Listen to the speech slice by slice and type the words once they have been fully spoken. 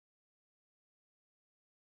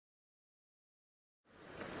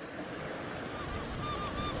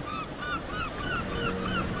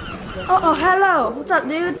Oh, hello. What's up,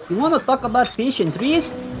 dude? You wanna talk about fish and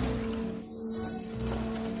trees?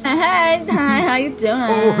 Hi, how you doing?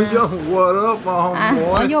 Oh, yo, what up, my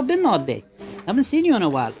homeboy? Where y'all been all day? Haven't seen you in a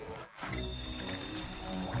while.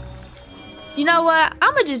 You know what?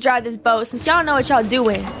 I'm gonna just drive this boat since y'all know what y'all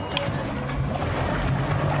doing.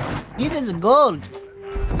 This is gold.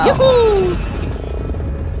 Yahoo!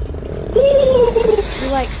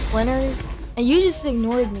 You're like splinters, and you just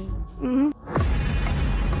ignored me.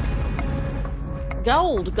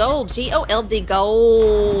 Gold, G-O-L-D,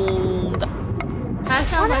 gold. That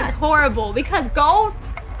sounds like horrible because gold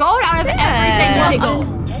out of everything legal.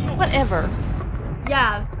 Whatever.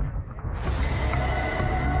 Yeah.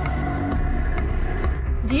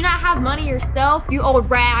 Do you not have money yourself, you old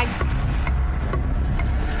rag?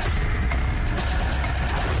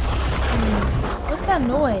 What's that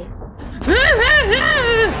noise?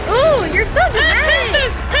 Ooh, you're so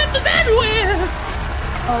dramatic. Panthers everywhere!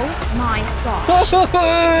 Oh my gosh.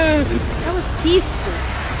 That was peaceful.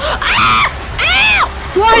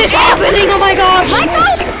 What is happening? Oh my gosh!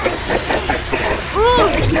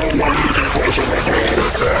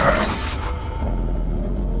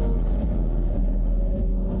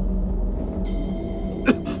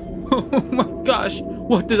 Oh my gosh,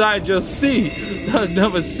 what did I just see? I've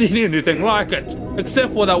never seen anything like it.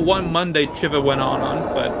 Except for that one Monday trip it went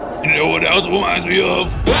on, but... You know what else reminds me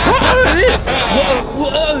of?